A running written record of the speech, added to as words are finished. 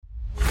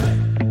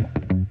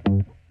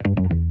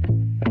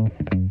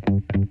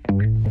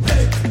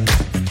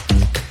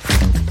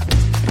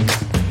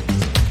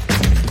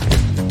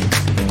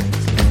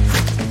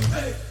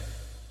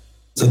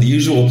the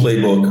usual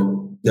playbook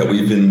that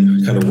we've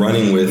been kind of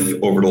running with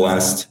over the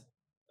last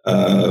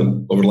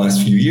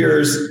few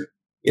years,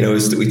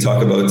 is that we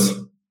talk about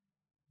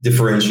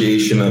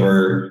differentiation of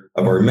our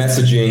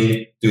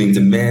messaging, doing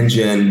demand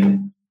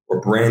gen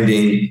or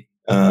branding.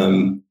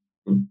 There's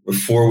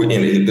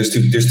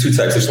two types.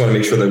 I just want to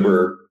make sure that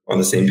we're on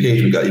the same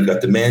page. You've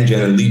got demand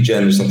gen and lead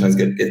gen, which sometimes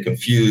get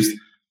confused.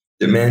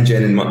 Demand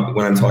gen, and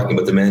when I'm talking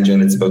about demand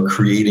gen, it's about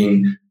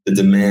creating the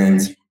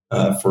demand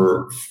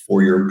for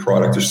your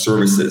product or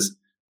services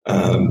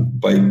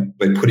by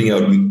putting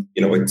out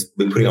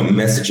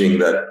messaging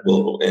that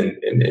will and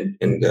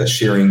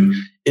sharing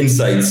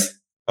insights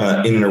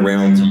in and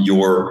around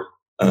your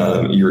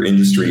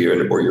industry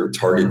or your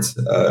target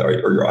or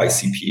your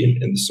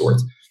ICP and the sort.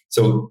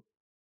 So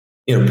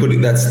that's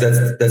been that's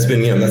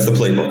the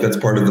playbook. That's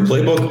part of the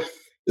playbook.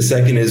 The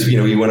second is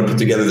you want to put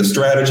together the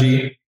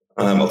strategy.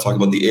 I'll talk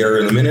about the error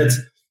in a minute,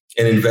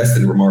 and invest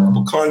in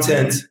remarkable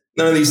content.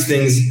 None of these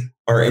things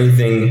are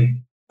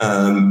anything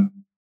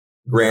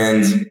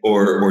grand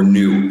or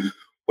new.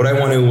 What I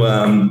want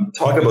to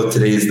talk about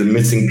today is the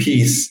missing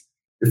piece,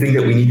 the thing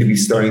that we need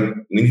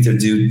to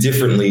do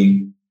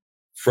differently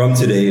from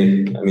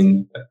today. I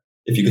mean,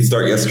 if you could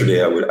start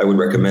yesterday, I would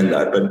recommend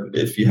that. But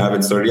if you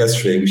haven't started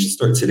yesterday, we should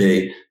start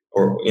today,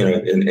 or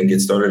and get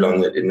started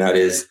on it. And that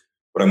is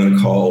what I'm going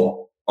to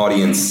call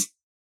audience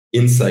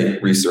insight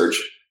research.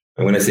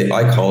 And when I say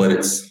I call it,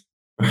 it's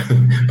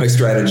my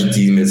strategy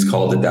team has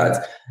called it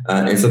that.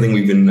 And it's something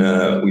we've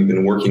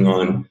been working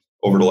on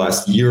over the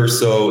last year or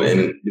so,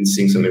 and been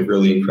seeing some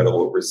really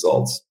incredible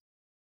results.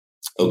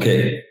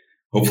 Okay,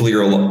 hopefully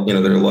there are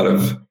a lot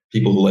of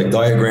people who like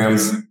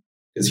diagrams,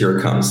 because here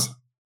it comes.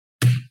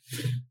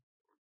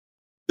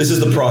 This is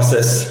the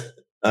process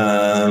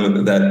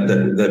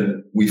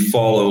that we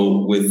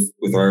follow with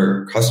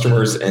our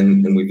customers,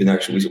 and we've been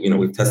actually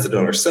we've tested it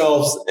on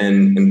ourselves,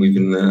 and we've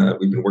been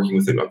working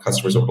with it on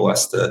customers over the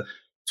last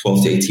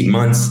 12 to 18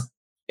 months,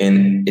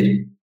 and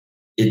it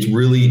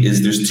really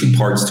is. There's two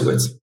parts to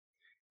it.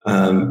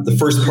 The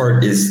first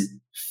part is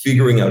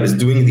doing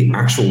the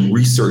actual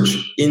research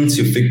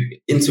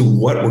into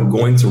what we're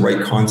going to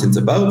write content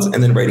about,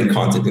 and then writing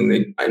content.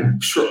 And I'm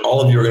sure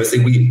all of you are going to say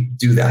we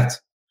do that.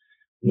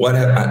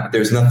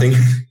 There's nothing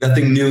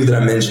new that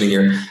I'm mentioning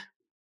here.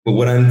 But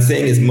what I'm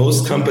saying is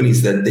most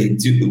companies that they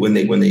do when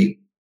they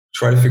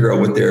try to figure out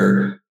what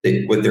their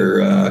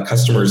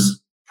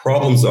customers'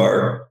 problems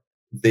are,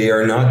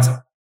 they're not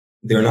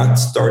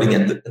starting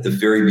at the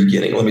very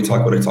beginning. Let me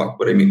talk what I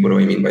mean. What do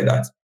I mean by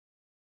that?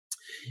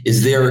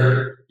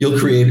 You'll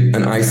create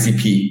an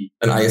ICP,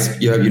 an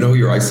ISP. You know who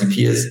your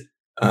ICP is.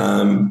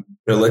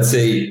 Let's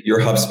say you're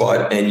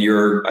HubSpot and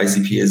your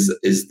ICP is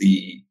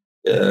the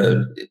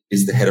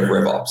head of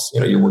RevOps.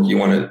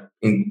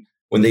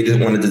 When they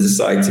wanted to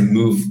decide to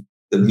move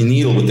the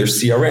needle with their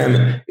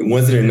CRM, it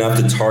wasn't enough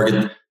to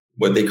target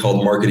what they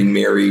called Marketing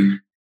Mary,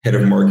 head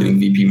of marketing,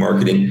 VP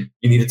marketing.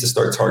 You needed to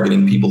start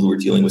targeting people who were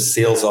dealing with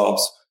sales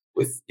ops,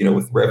 with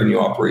revenue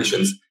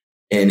operations.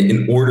 And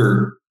in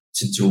order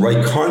to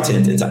write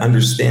content and to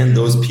understand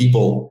those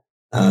people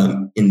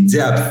in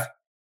depth,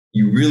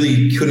 you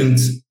really couldn't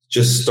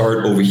just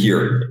start over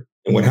here.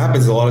 And what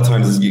happens a lot of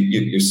times is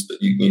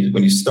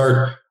when you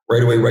start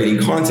right away writing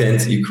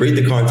content, you create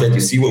the content, you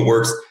see what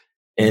works,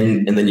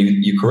 and then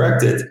you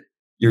correct it.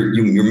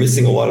 You're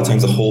missing a lot of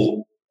times the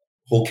whole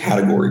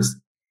categories.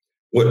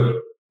 What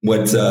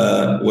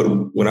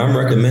I'm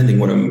recommending,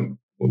 what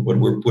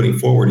we're putting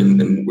forward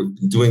and we're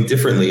doing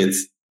differently,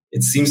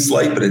 it seems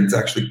slight, but it's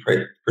actually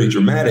pretty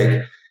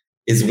dramatic,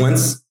 is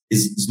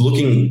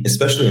looking,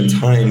 especially in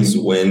times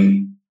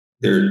when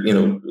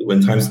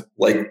when times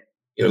like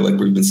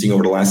we've been seeing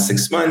over the last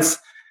 6 months,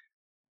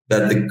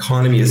 that the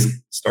economy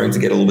is starting to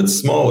get a little bit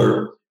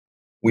smaller.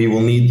 We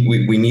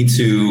need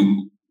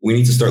to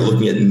start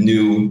looking at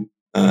new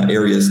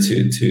areas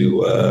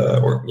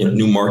or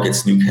new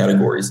markets, new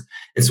categories.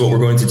 And so what we're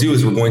going to do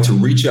is we're going to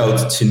reach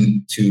out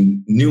to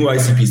new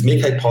ICPs,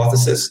 make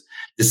hypothesis,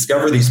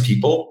 discover these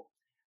people,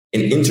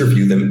 and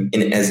interview them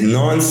in as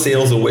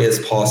non-sales a way as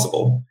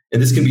possible.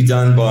 And this can be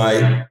done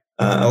by,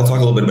 I'll talk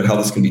a little bit about how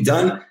this can be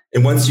done.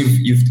 And once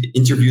you've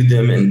interviewed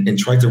them and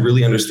tried to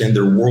really understand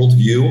their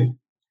worldview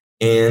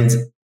and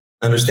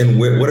understand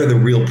what are the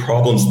real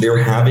problems they're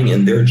having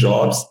in their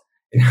jobs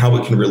and how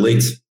it can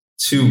relate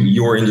to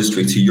your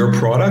industry, to your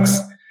products.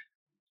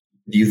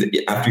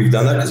 After you've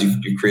done that, because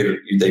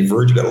you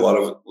diverge, you've got a lot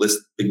of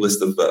big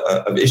list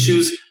of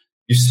issues,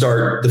 you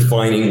start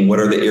defining what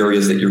are the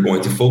areas that you're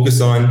going to focus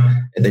on,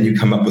 and then you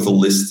come up with a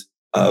list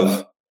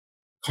of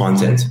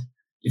content.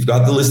 You've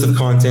got the list of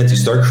content, you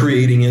start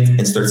creating it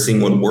and start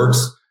seeing what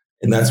works.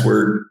 And that's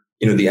where,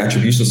 the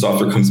attribution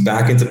software comes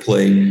back into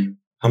play.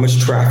 How much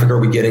traffic are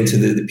we getting to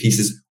the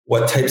pieces?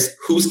 What types,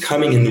 who's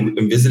coming in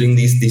and visiting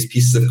these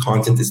pieces of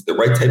content? Is it the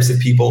right types of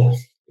people?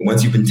 And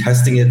once you've been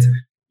testing it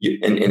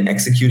and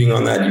executing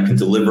on that, you can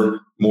deliver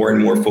more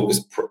and more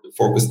focused.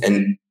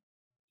 And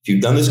if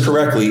you've done this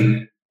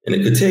correctly, and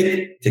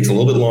it takes a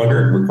little bit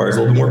longer, it requires a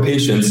little bit more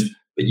patience,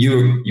 but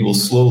you will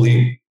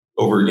slowly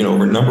over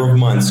a number of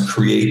months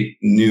create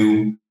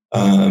new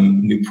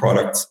new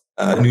products,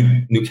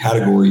 new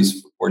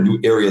categories or new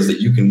areas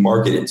that you can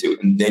market into.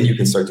 And then you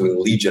can start doing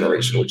lead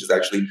generation, which is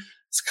actually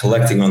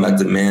collecting on that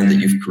demand that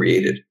you've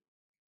created.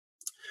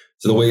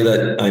 So the way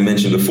that I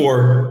mentioned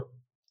before,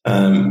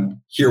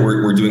 here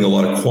we're doing a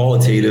lot of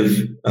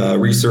qualitative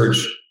research,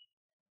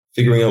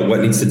 figuring out what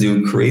needs to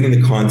do, creating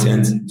the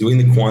content, doing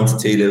the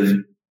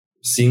quantitative,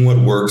 seeing what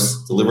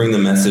works, delivering the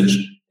message,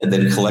 and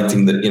then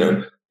collecting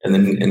and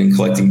then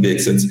collecting big.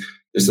 So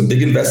there's some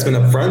big investment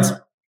up front,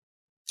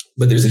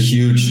 but there's a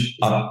huge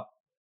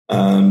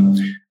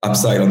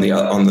upside on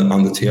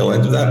the tail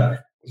end of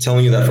that. I'm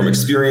telling you that from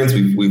experience.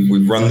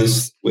 We've run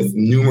this with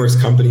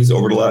numerous companies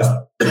over the last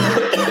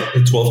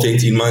 12 to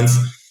 18 months.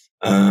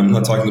 I'm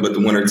not talking about the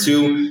one or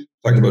two, I'm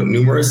talking about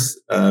numerous,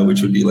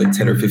 which would be like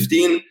 10 or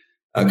 15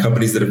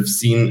 companies that have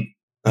seen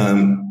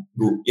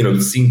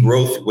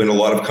growth when a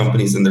lot of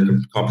companies in their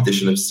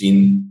competition have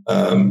seen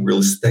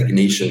real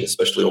stagnation,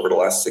 especially over the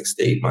last 6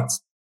 to 8 months.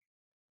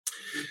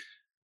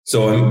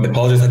 So I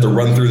apologize, I have to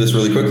run through this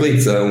really quickly.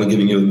 It's only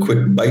giving you a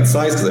quick bite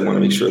size because I want to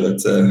make sure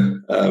that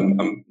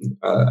I'm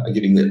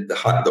giving the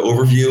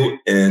overview,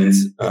 and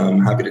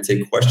I'm happy to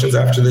take questions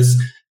after this.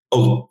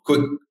 Oh,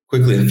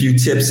 quickly, a few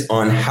tips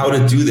on how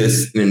to do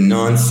this in a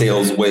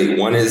non-sales way.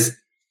 One is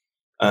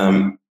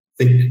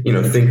think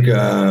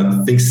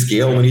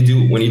scale when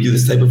you do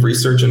this type of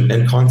research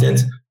and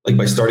content. Like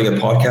by starting a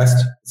podcast,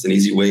 it's an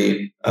easy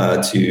way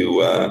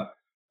to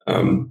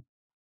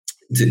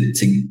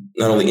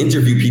not only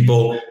interview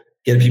people,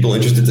 get people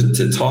interested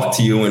to talk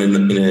to you, and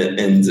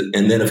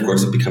then of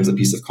course it becomes a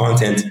piece of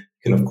content. You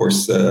can of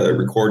course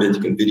record it,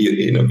 you can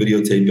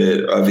videotape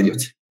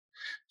it,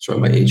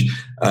 showing my age,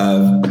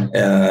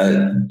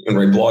 and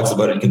write blogs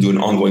about it. You can do an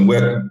ongoing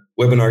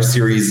webinar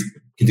series.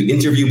 You can do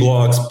interview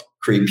blogs,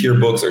 create peer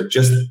books, or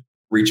just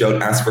reach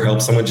out, ask for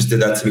help. Someone just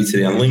did that to me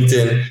today on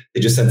LinkedIn. They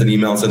just sent an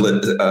email and said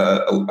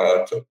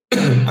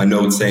a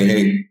note saying,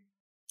 "Hey,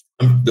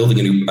 I'm building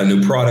a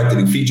new product, a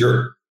new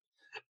feature.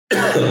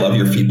 I love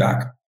your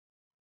feedback."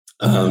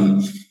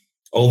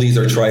 All these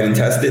are tried and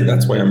tested.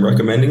 That's why I'm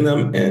recommending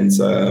them. And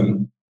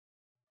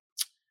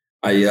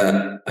I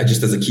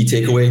just, as a key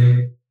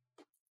takeaway,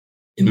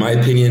 in my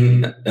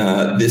opinion,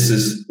 this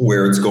is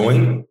where it's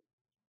going.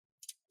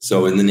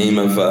 So in the name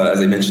of, as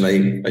I mentioned,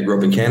 I grew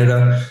up in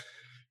Canada.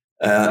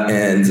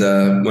 And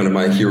one of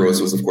my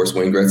heroes was, of course,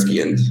 Wayne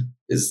Gretzky. And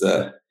his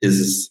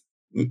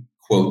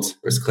quote,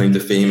 or his claim to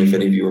fame, if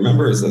any of you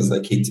remember, is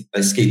I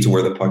skate to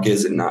where the puck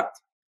is and not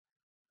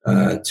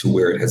to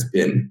where it has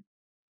been.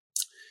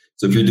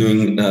 So if you're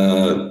doing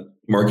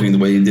marketing the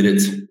way you did it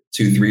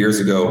 2-3 years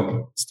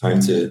ago, it's time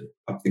to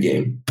up the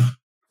game.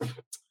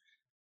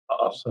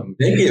 Awesome.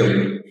 Thank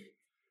you.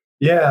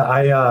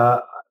 Yeah,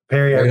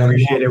 Perry, I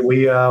appreciate it.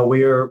 We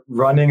are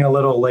running a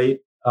little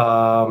late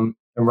and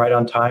right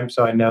on time,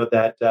 so I know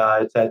that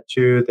it's at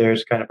 2.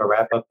 There's kind of a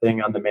wrap-up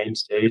thing on the main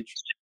stage.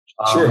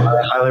 Sure.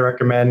 I highly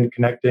recommend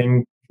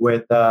connecting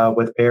with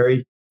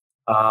Perry,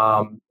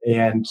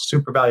 and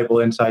super valuable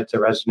insights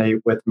that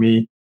resonate with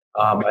me.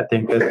 I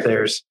think that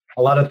there's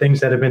a lot of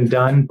things that have been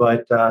done,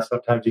 but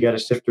sometimes you got to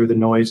sift through the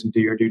noise and do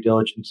your due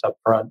diligence up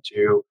front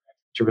to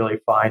really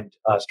find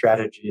a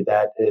strategy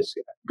that is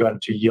going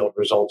to yield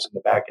results in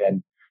the back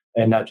end,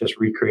 and not just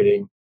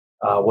recreating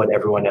what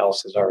everyone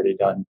else has already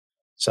done.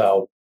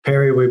 So,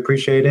 Perry, we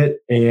appreciate it,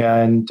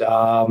 and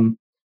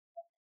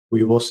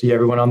we will see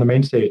everyone on the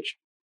main stage.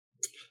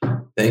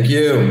 Thank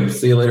you.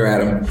 See you later,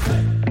 Adam.